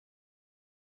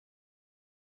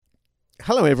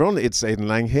Hello everyone, it's Aidan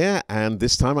Lang here, and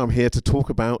this time I'm here to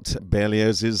talk about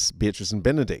Berlioz's Beatrice and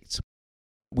Benedict.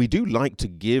 We do like to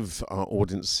give our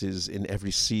audiences in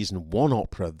every season one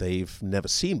opera they've never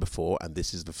seen before, and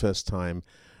this is the first time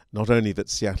not only that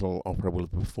Seattle Opera will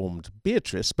have performed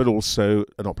Beatrice, but also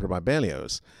an opera by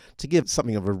Berlioz. To give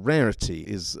something of a rarity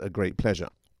is a great pleasure.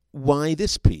 Why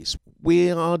this piece?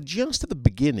 We are just at the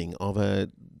beginning of a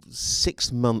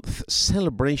 6-month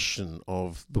celebration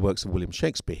of the works of William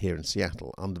Shakespeare here in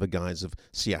Seattle under the guise of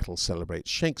Seattle Celebrates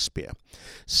Shakespeare.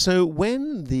 So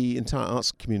when the entire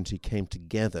arts community came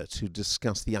together to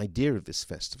discuss the idea of this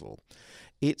festival,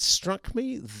 it struck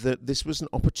me that this was an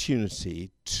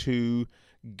opportunity to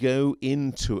go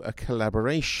into a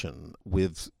collaboration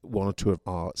with one or two of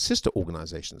our sister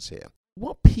organizations here.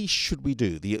 What piece should we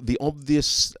do? The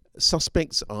obvious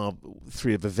suspects are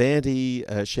three of the Verdi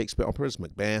Shakespeare operas,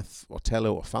 Macbeth,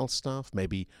 Othello or Falstaff,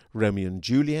 maybe Romeo and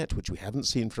Juliet, which we haven't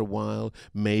seen for a while,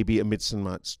 maybe A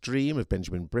Midsummer Night's Dream of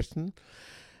Benjamin Britten.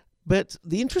 But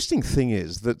the interesting thing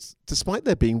is that despite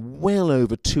there being well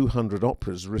over 200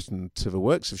 operas written to the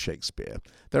works of Shakespeare,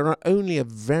 there are only a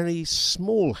very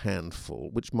small handful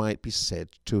which might be said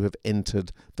to have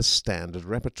entered the standard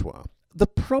repertoire. The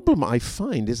problem I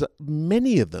find is that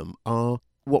many of them are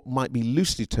what might be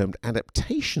loosely termed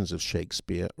adaptations of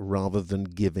Shakespeare rather than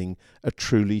giving a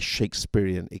truly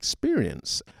Shakespearean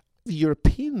experience.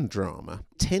 European drama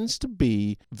tends to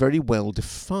be very well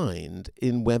defined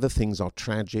in whether things are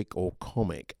tragic or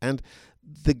comic, and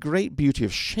the great beauty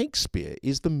of Shakespeare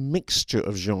is the mixture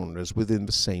of genres within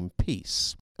the same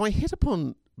piece. I hit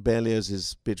upon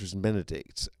Berlioz's Beatrice and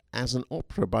Benedict as an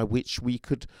opera by which we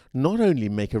could not only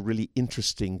make a really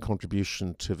interesting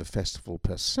contribution to the festival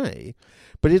per se,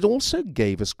 but it also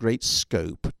gave us great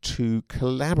scope to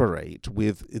collaborate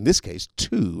with, in this case,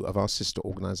 two of our sister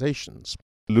organizations.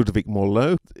 Ludovic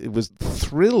Morlot was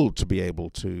thrilled to be able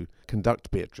to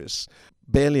conduct Beatrice.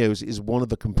 Berlioz is one of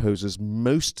the composers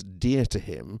most dear to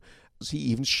him. He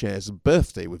even shares a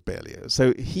birthday with Berlioz,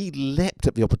 so he leapt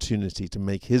at the opportunity to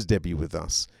make his debut with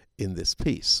us in this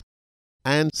piece.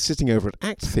 And sitting over at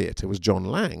Act Theatre was John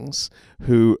Langs,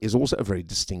 who is also a very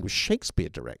distinguished Shakespeare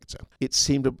director. It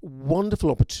seemed a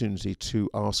wonderful opportunity to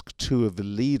ask two of the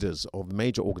leaders of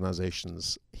major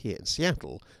organizations here in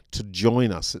Seattle to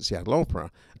join us at Seattle Opera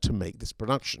to make this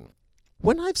production.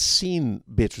 When I've seen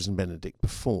Beatrice and Benedict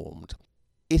performed,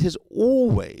 it has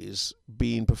always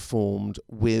been performed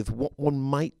with what one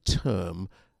might term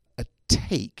a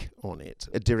take on it,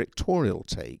 a directorial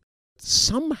take.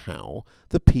 Somehow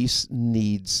the piece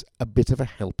needs a bit of a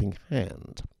helping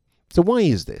hand. So why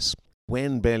is this?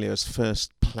 When Berlioz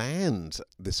first planned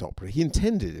this opera, he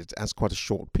intended it as quite a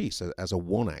short piece, as a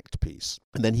one-act piece.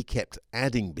 And then he kept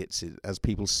adding bits, as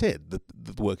people said, that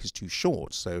the work is too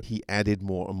short, so he added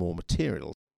more and more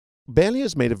material.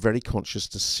 Berlioz made a very conscious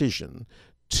decision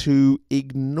to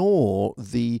ignore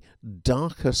the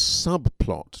darker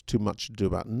subplot to Much Ado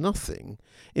About Nothing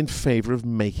in favour of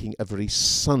making a very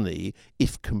sunny,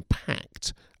 if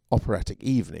compact, operatic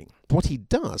evening. What he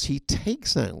does, he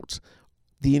takes out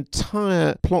the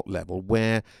entire plot level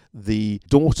where the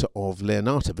daughter of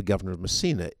Leonardo, the governor of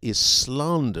Messina, is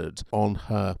slandered on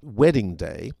her wedding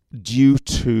day due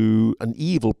to an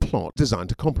evil plot designed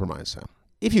to compromise her.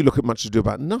 If you look at Much Ado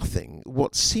About Nothing,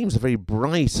 what seems a very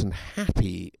bright and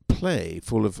happy play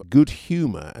full of good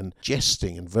humour and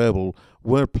jesting and verbal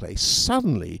wordplay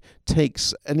suddenly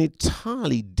takes an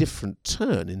entirely different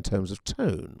turn in terms of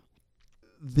tone.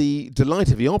 The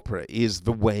delight of the opera is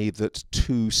the way that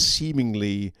two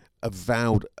seemingly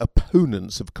avowed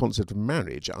opponents of the concept of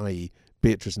marriage, i.e.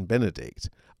 Beatrice and Benedict,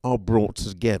 are brought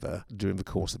together during the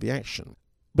course of the action.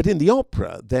 But in the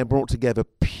opera, they're brought together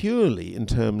purely in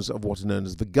terms of what are known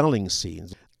as the gulling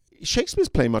scenes. Shakespeare's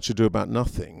play Much Ado About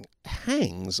Nothing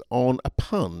hangs on a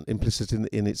pun implicit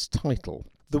in its title.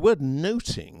 The word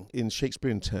noting in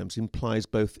Shakespearean terms implies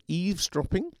both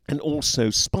eavesdropping and also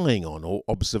spying on or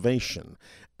observation.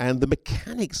 And the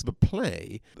mechanics of the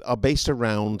play are based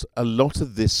around a lot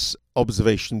of this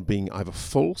observation being either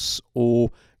false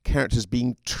or characters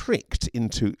being tricked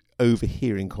into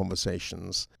overhearing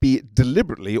conversations, be it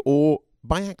deliberately or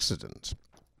by accident.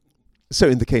 So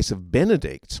in the case of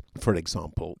Benedict, for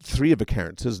example, three of the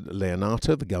characters,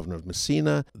 Leonardo, the governor of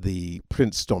Messina, the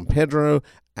Prince Don Pedro,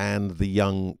 and the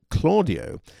young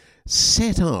Claudio,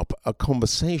 set up a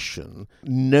conversation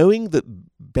knowing that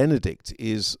Benedict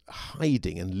is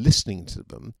hiding and listening to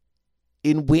them,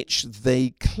 in which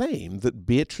they claim that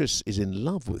Beatrice is in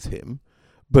love with him,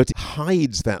 but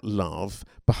hides that love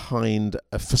behind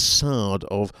a facade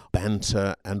of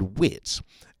banter and wit.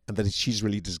 and that she's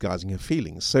really disguising her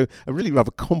feelings. So a really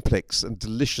rather complex and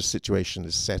delicious situation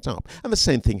is set up. And the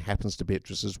same thing happens to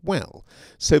Beatrice as well.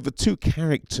 So the two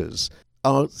characters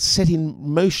are set in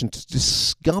motion to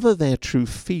discover their true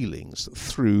feelings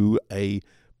through a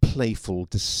playful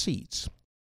deceit.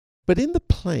 But in the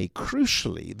play,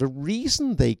 crucially, the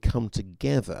reason they come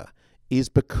together is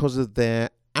because of their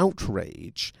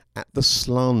outrage at the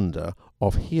slander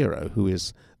of Hero, who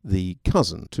is the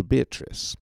cousin to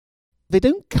Beatrice. They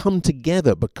don't come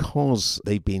together because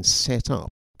they've been set up.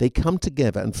 They come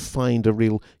together and find a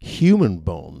real human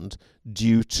bond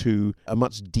due to a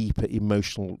much deeper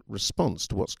emotional response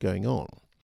to what's going on.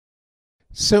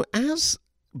 So as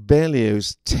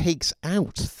Berlioz takes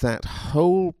out that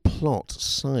whole plot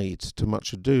side to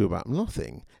Much Ado About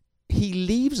Nothing, he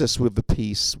leaves us with the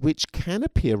piece which can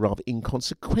appear rather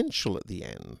inconsequential at the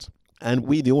end. And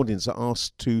we, the audience, are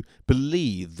asked to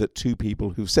believe that two people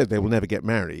who've said they will never get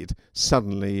married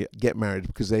suddenly get married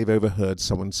because they've overheard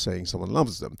someone saying someone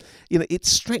loves them. It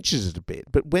stretches it a bit,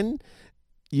 but when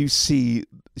you see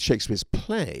Shakespeare's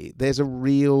play, there's a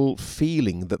real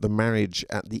feeling that the marriage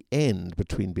at the end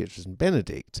between Beatrice and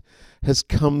Benedict has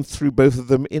come through both of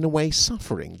them in a way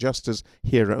suffering, just as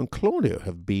Hero and Claudio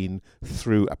have been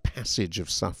through a passage of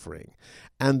suffering.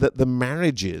 And that the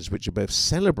marriages, which are both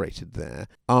celebrated there,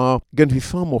 are going to be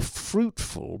far more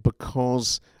fruitful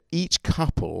because each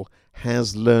couple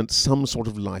has learnt some sort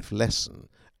of life lesson.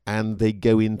 And they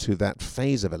go into that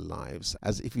phase of their lives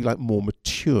as, if you like, more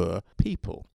mature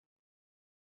people.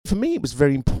 For me, it was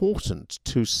very important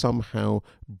to somehow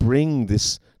bring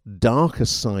this darker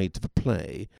side to the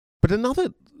play. But another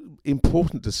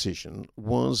important decision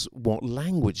was, what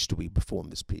language do we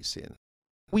perform this piece in?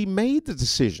 We made the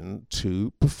decision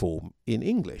to perform in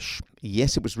English.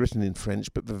 Yes, it was written in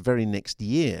French, but the very next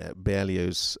year,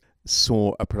 Berlioz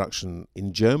saw a production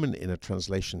in German in a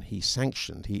translation he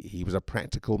sanctioned. He was a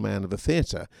practical man of the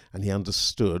theatre, and he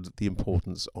understood the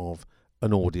importance of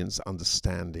an audience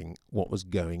understanding what was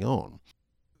going on.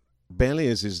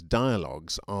 Berlioz's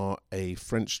dialogues are a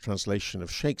French translation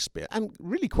of Shakespeare, and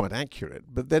really quite accurate.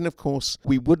 But then, of course,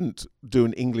 we wouldn't do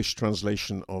an English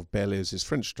translation of Berlioz's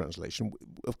French translation.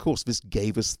 Of course, this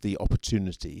gave us the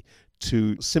opportunity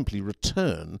to simply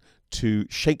return to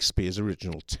Shakespeare's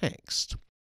original text.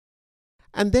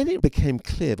 And then it became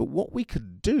clear that what we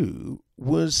could do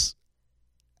was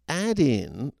add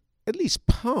in at least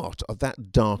part of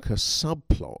that darker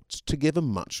subplot to give a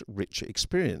much richer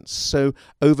experience. So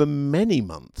over many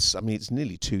months, it's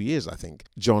nearly 2 years, I think,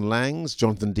 John Langs,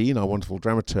 Jonathan Dean, our wonderful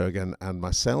dramaturg, and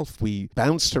myself, we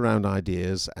bounced around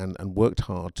ideas and worked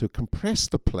hard to compress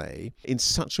the play in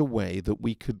such a way that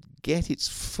we could get its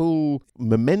full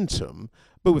momentum,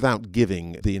 but without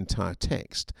giving the entire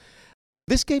text.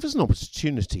 This gave us an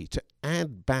opportunity to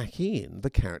add back in the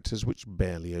characters which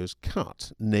Berlioz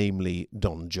cut, namely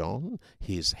Don John,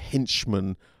 his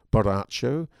henchman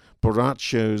Borraccio,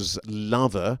 Borraccio's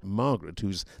lover Margaret,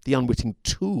 who's the unwitting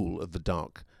tool of the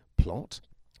dark plot.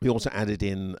 We also added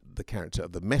in the character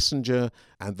of the messenger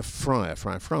and the Friar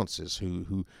Francis,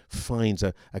 who finds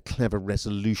a clever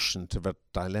resolution to the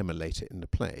dilemma later in the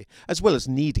play, as well as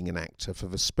needing an actor for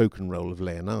the spoken role of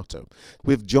Leonato.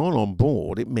 With John on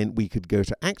board, it meant we could go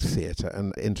to Act Theatre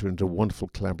and enter into a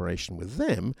wonderful collaboration with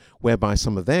them, whereby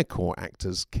some of their core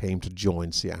actors came to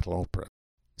join Seattle Opera.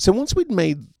 So once we'd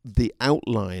made the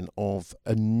outline of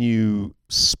a new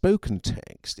spoken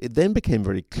text, it then became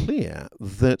very clear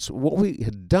that what we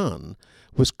had done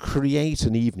was create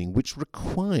an evening which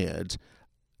required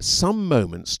some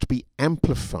moments to be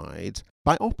amplified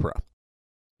by opera.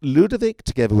 Ludovic,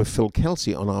 together with Phil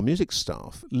Kelsey on our music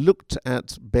staff, looked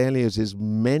at Berlioz's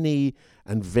many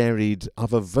and varied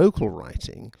other vocal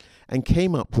writing and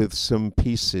came up with some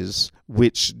pieces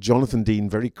which Jonathan Dean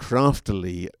very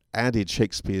craftily added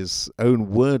Shakespeare's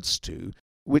own words to,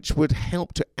 which would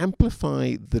help to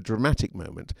amplify the dramatic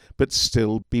moment, but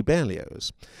still be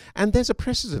Berlioz. And there's a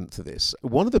precedent to this.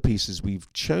 One of the pieces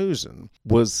we've chosen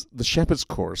was the Shepherd's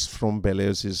Chorus from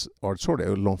Berlioz's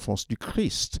oratorio, L'Enfance du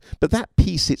Christ. But that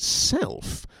piece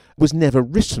itself was never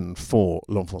written for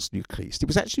L'Enfance du Christ. It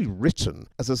was actually written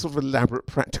as a sort of elaborate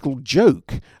practical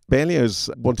joke. Berlioz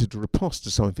wanted to riposte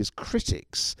to some of his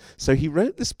critics, so he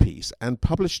wrote this piece and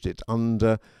published it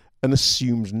under an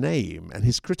assumed name, and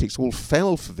his critics all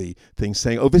fell for the thing,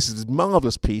 saying, "Oh, this is a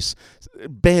marvellous piece.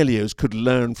 Berlioz could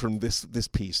learn from this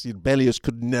piece. Berlioz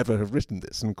could never have written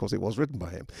this," and of course it was written by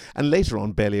him. And later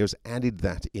on, Berlioz added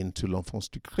that into L'Enfance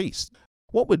du Christ.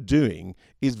 What we're doing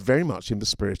is very much in the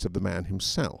spirit of the man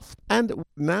himself. And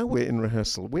now we're in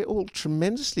rehearsal. We're all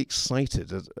tremendously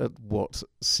excited at what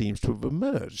seems to have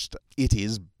emerged. It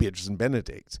is Beatrice and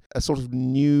Benedict, a sort of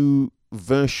new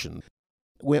version.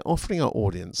 We're offering our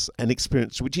audience an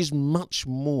experience which is much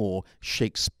more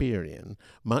Shakespearean,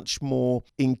 much more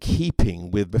in keeping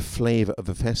with the flavour of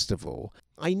the festival.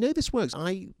 I know this works.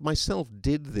 I myself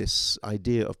did this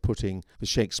idea of putting the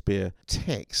Shakespeare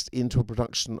text into a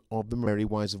production of The Merry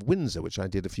Wives of Windsor, which I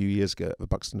did a few years ago at the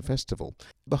Buxton Festival.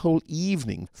 The whole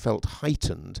evening felt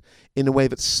heightened in a way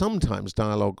that sometimes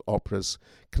dialogue operas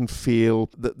can feel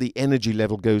that the energy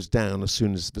level goes down as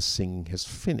soon as the singing has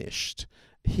finished.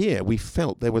 Here we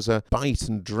felt there was a bite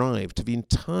and drive to the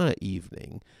entire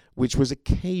evening, which was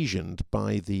occasioned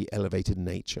by the elevated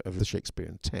nature of the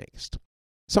Shakespearean text.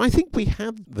 So I think we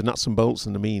have the nuts and bolts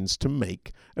and the means to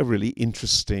make a really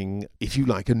interesting, if you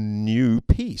like, a new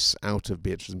piece out of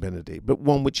Beatrice and Benedict, but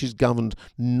one which is governed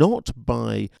not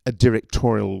by a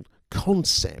directorial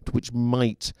concept which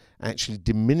might actually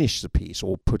diminish the piece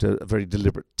or put a very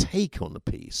deliberate take on the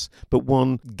piece, but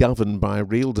one governed by a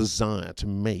real desire to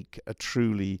make a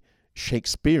truly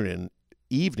Shakespearean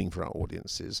evening for our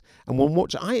audiences, and one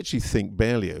which I actually think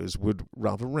Berlioz would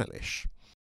rather relish.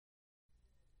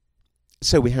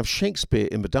 So we have Shakespeare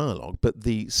in the dialogue, but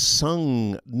the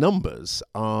sung numbers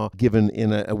are given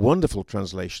in a wonderful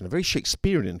translation, a very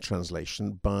Shakespearean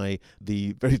translation by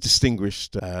the very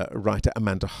distinguished writer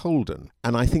Amanda Holden.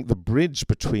 And I think the bridge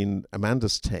between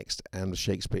Amanda's text and the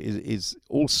Shakespeare is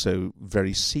also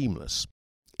very seamless.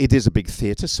 It is a big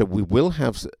theatre, so we will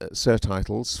have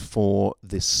surtitles for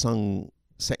the sung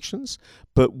sections,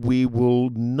 but we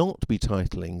will not be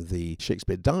titling the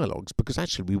Shakespeare dialogues because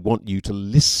actually we want you to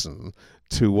listen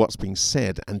to what's being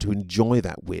said and to enjoy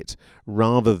that wit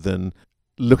rather than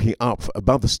looking up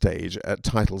above the stage at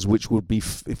titles which would be,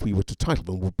 if we were to title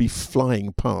them, would be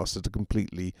flying past at a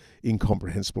completely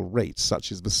incomprehensible rate,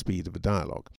 such as the speed of the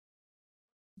dialogue.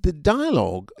 The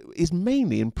dialogue is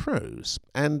mainly in prose,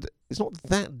 and it's not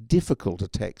that difficult a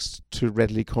text to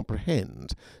readily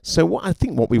comprehend. So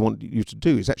what we want you to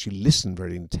do is actually listen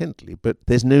very intently, but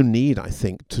there's no need, I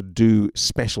think, to do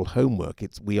special homework.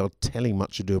 We are telling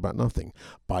much ado about nothing.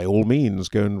 By all means,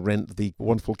 go and rent the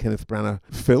wonderful Kenneth Branagh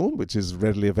film, which is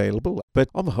readily available. But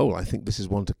on the whole, I think this is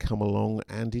one to come along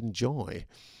and enjoy.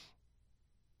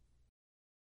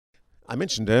 I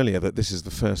mentioned earlier that this is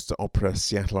the first opera,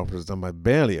 Seattle opera, done by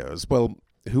Berlioz. Well,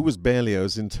 who was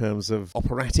Berlioz in terms of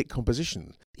operatic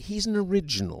composition? He's an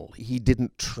original. He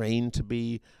didn't train to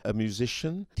be a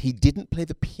musician. He didn't play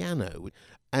the piano.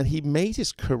 And he made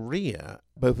his career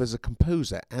both as a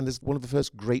composer and as one of the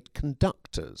first great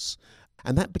conductors.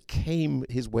 And that became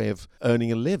his way of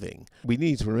earning a living. We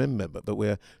need to remember that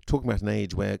we're talking about an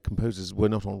age where composers were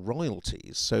not on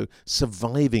royalties, so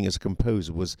surviving as a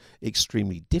composer was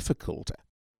extremely difficult.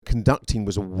 Conducting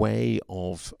was a way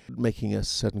of making a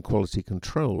certain quality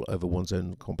control over one's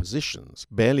own compositions.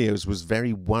 Berlioz was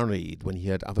very worried when he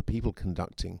had other people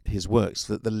conducting his works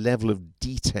that the level of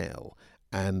detail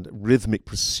and rhythmic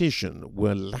precision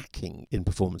were lacking in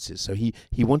performances. So he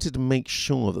wanted to make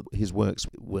sure that his works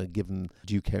were given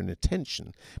due care and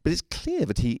attention. But it's clear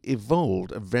that he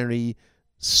evolved a very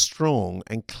strong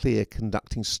and clear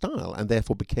conducting style and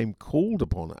therefore became called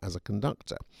upon as a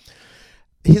conductor.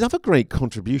 His other great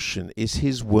contribution is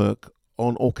his work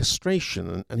on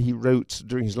orchestration, and he wrote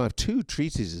during his life 2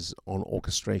 treatises on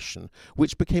orchestration,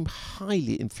 which became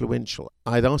highly influential.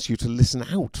 I'd ask you to listen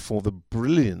out for the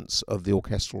brilliance of the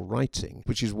orchestral writing,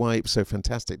 which is why it's so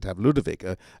fantastic to have Ludovic,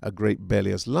 a great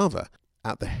Berlioz lover,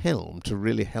 at the helm to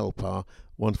really help our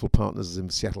wonderful partners in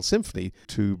the Seattle Symphony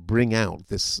to bring out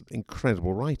this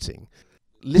incredible writing.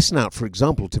 Listen out, for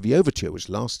example, to the overture, which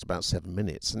lasts about 7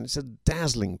 minutes, and it's a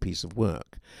dazzling piece of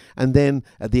work. And then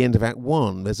at the end of Act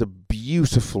 1, there's a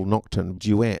beautiful nocturne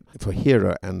duet for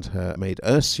Hera and her maid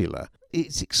Ursula.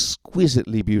 It's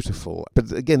exquisitely beautiful.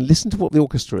 But again, listen to what the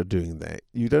orchestra are doing there.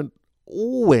 You don't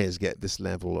always get this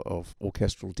level of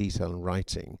orchestral detail and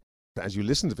writing. As you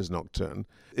listen to this nocturne,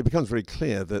 it becomes very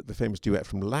clear that the famous duet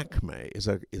from Lakme is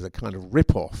a kind of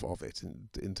rip-off of it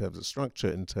in terms of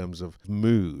structure, in terms of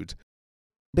mood.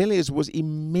 Berlioz was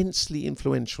immensely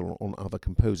influential on other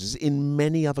composers in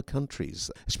many other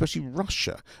countries, especially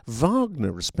Russia.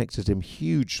 Wagner respected him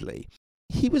hugely.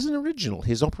 He was an original.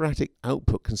 His operatic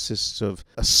output consists of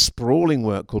a sprawling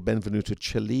work called Benvenuto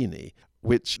Cellini,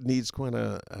 which needs quite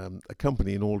a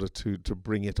company in order to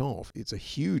bring it off. It's a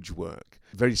huge work,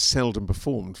 very seldom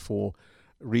performed for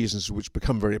reasons which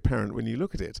become very apparent when you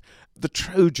look at it. The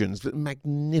Trojans, the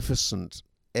magnificent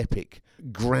epic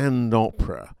grand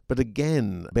opera. But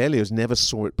again, Berlioz never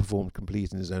saw it performed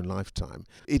complete in his own lifetime.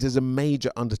 It is a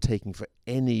major undertaking for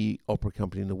any opera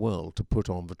company in the world to put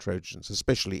on the Trojans,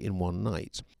 especially in one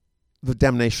night. The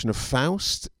Damnation of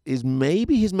Faust is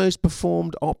maybe his most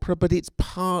performed opera, but it's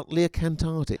partly a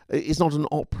cantata. It's not an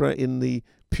opera in the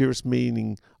purest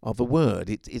meaning of the word.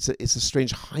 It's a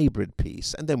strange hybrid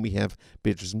piece. And then we have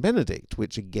Beatrice and Benedict,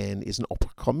 which again is an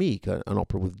opera comique, an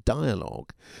opera with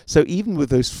dialogue. So even with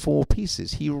those four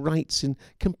pieces, he writes in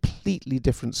completely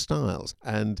different styles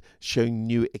and showing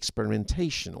new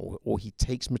experimentation, or he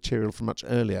takes material from much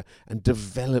earlier and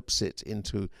develops it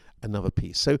into another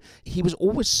piece. So he was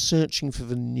always searching for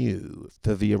the new,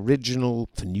 for the original,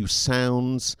 for new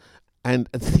sounds, and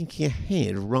thinking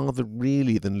ahead rather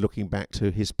really than looking back to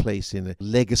his place in a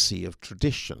legacy of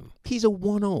tradition. He's a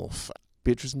one-off.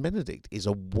 Beatrice and Benedict is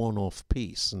a one-off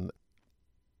piece. And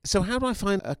so how do I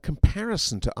find a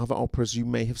comparison to other operas you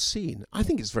may have seen? I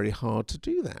think it's very hard to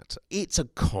do that. It's a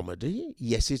comedy,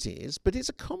 yes it is, but it's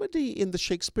a comedy in the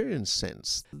Shakespearean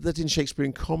sense, that in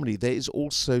Shakespearean comedy there is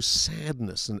also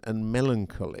sadness and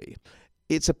melancholy.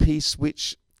 It's a piece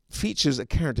which features a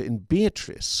character in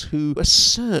Beatrice who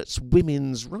asserts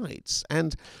women's rights.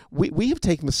 And we have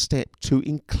taken the step to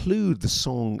include the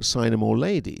song Sigh No More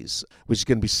Ladies, which is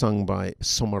going to be sung by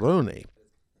Somarone.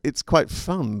 It's quite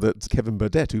fun that Kevin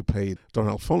Burdett, who played Don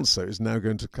Alfonso, is now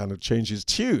going to kind of change his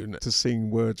tune to sing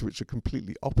words which are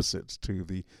completely opposite to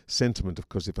the sentiment of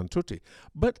Così fan tutti.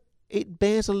 But it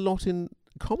bears a lot in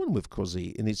common with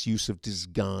Così in its use of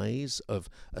disguise, of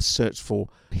a search for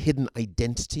hidden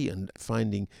identity and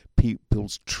finding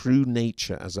people's true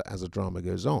nature as a drama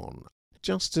goes on.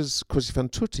 Just as Così fan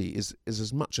tutti is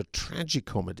as much a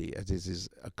tragicomedy as it is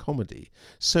a comedy.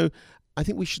 So I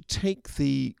think we should take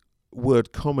the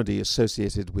word comedy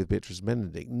associated with Beatrice and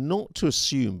Benedict not to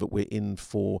assume that we're in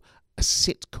for a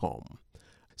sitcom,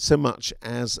 so much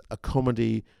as a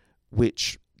comedy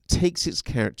which takes its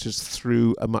characters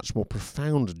through a much more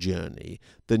profound journey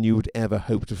than you would ever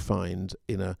hope to find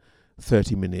in a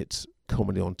 30-minute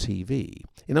comedy on TV.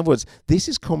 In other words, this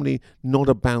is comedy not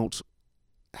about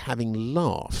having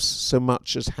laughs so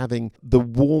much as having the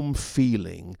warm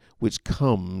feeling which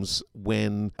comes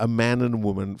when a man and a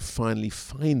woman finally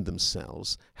find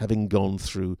themselves having gone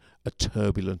through a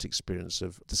turbulent experience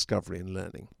of discovery and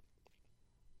learning.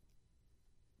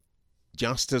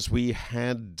 Just as we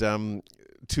had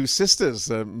two sisters,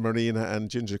 Marina and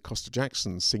Ginger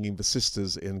Costa-Jackson, singing the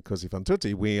sisters in Così fan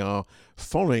tutti, we are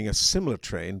following a similar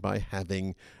train by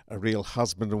having a real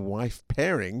husband and wife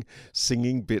pairing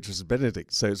singing Beatrice and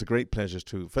Benedict. So it's a great pleasure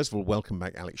to, first of all, welcome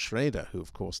back Alex Schrader, who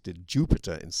of course did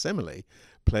Jupiter in Semele,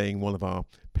 playing one of our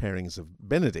pairings of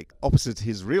Benedict, opposite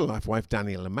his real-life wife,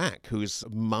 Daniela Mack, who is a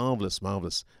marvellous,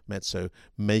 marvellous mezzo,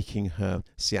 making her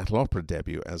Seattle Opera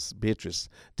debut as Beatrice.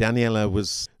 Daniela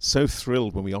was so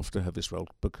thrilled when we offered her this role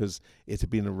because it had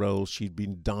been a role she'd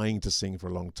been dying to sing for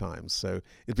a long time. So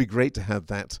it'd be great to have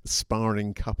that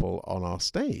sparring couple on our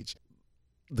stage.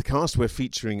 The cast we're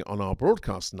featuring on our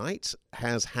broadcast night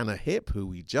has Hannah Hip, who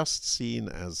we just seen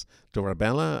as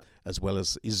Dorabella, as well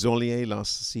as Isolier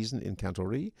last season in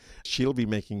Cantori. She'll be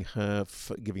giving her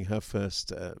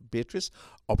first Beatrice,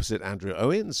 opposite Andrew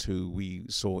Owens, who we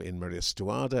saw in Maria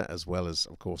Stuarda, as well as,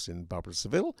 of course, in Barbara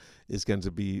Seville, is going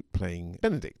to be playing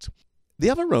Benedict. The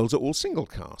other roles are all single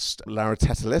cast. Lara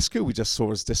Tatalescu, we just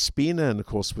saw as Despina, and of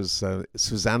course was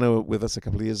Susanna with us a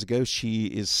couple of years ago. She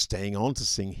is staying on to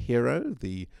sing Hero,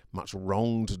 the much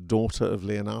wronged daughter of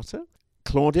Leonata.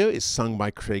 Claudio is sung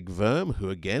by Craig Verm, who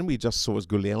again we just saw as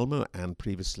Guglielmo and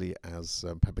previously as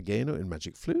Papageno in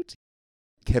Magic Flute.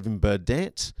 Kevin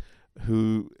Burdett,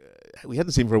 who we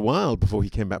hadn't seen for a while before he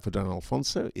came back for Don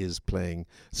Alfonso, is playing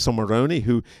Somarone,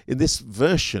 who in this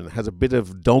version has a bit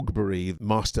of Dogberry,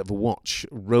 Master of a Watch,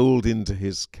 rolled into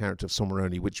his character of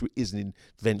Somarone, which is an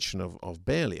invention of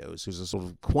Berlioz, who's a sort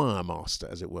of choir master,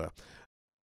 as it were.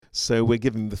 So we're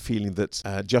given the feeling that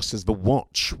just as the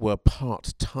Watch were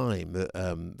part-time,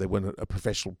 they weren't a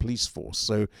professional police force,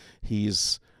 so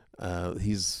he's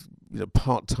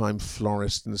part-time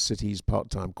florist in the city, he's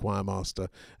part-time choir master,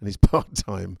 and he's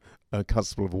part-time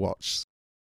constable of watch.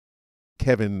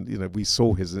 Kevin, we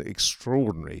saw his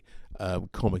extraordinary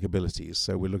comic abilities,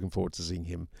 so we're looking forward to seeing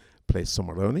him play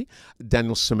Somarone.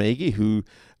 Daniel Someghi, who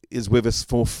is with us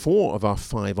for 4 of our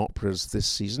 5 operas this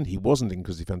season. He wasn't in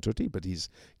Così fan tutti, but he's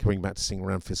coming back to sing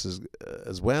Ramphis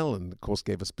as well, and of course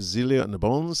gave us Basilio and the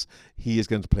Bons. He is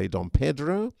going to play Don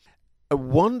Pedro. A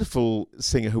wonderful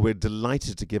singer who we're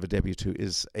delighted to give a debut to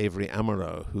is Avery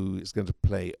Amaro, who is going to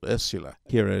play Ursula,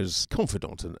 Hero's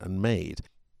confidant and maid.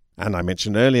 And I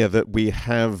mentioned earlier that we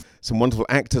have some wonderful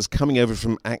actors coming over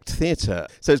from Act Theatre.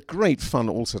 So it's great fun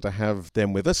also to have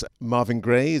them with us. Marvin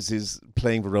Grays is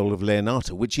playing the role of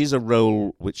Leonato, which is a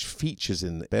role which features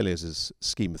in Berlioz's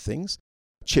scheme of things.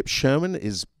 Chip Sherman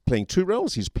is playing two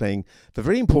roles. He's playing the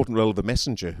very important role of the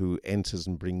messenger who enters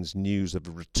and brings news of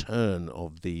the return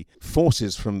of the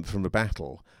forces from the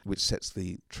battle, which sets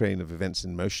the train of events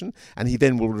in motion. And he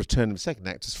then will return in the second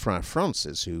act as Friar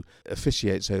Francis, who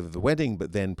officiates over the wedding,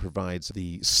 but then provides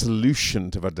the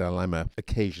solution to the dilemma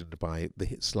occasioned by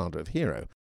the slander of Hero.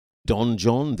 Don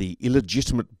John, the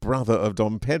illegitimate brother of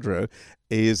Don Pedro,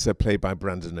 is played by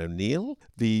Brandon O'Neill.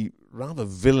 The rather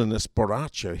villainous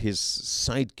Borracho, his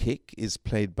sidekick, is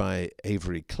played by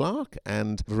Avery Clark,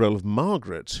 and the role of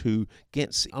Margaret, who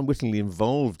gets unwittingly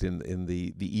involved in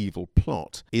the evil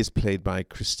plot, is played by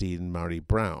Christine Murray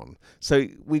Brown. So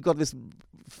we've got this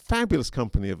fabulous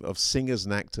company of singers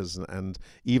and actors, and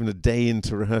even a day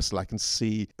into rehearsal I can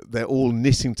see they're all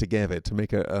knitting together to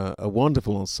make a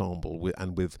wonderful ensemble,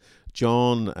 and with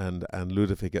John and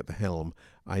Ludovic at the helm,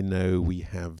 I know we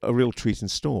have a real treat in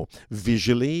store.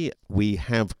 Visually, we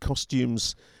have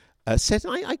costumes set,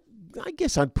 I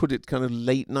guess I'd put it kind of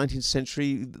late 19th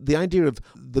century. The idea of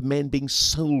the men being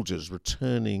soldiers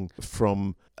returning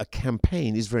from a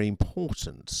campaign is very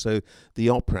important. So the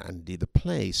opera and indeed the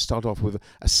play start off with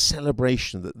a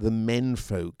celebration that the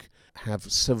menfolk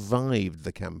have survived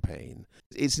the campaign.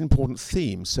 It's an important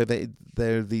theme, so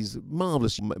there are these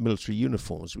marvellous military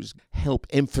uniforms which help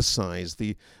emphasise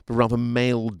the rather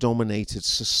male-dominated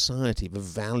society, the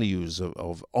values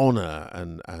of honour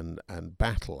and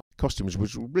battle. Costumes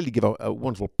which really give a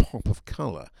wonderful pop of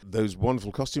colour. Those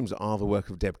wonderful costumes are the work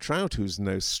of Deb Trout, who's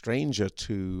no stranger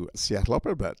to Seattle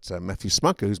Opera, but Matthew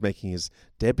Smucker, who's making his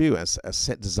debut as a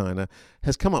set designer,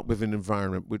 has come up with an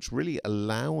environment which really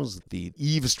allows the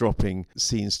eavesdropping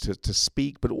scenes to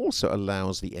speak, but also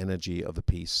allows the energy of the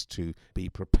piece to be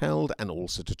propelled and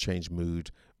also to change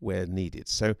mood where needed.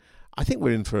 So I think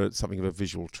we're in for something of a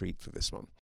visual treat for this one.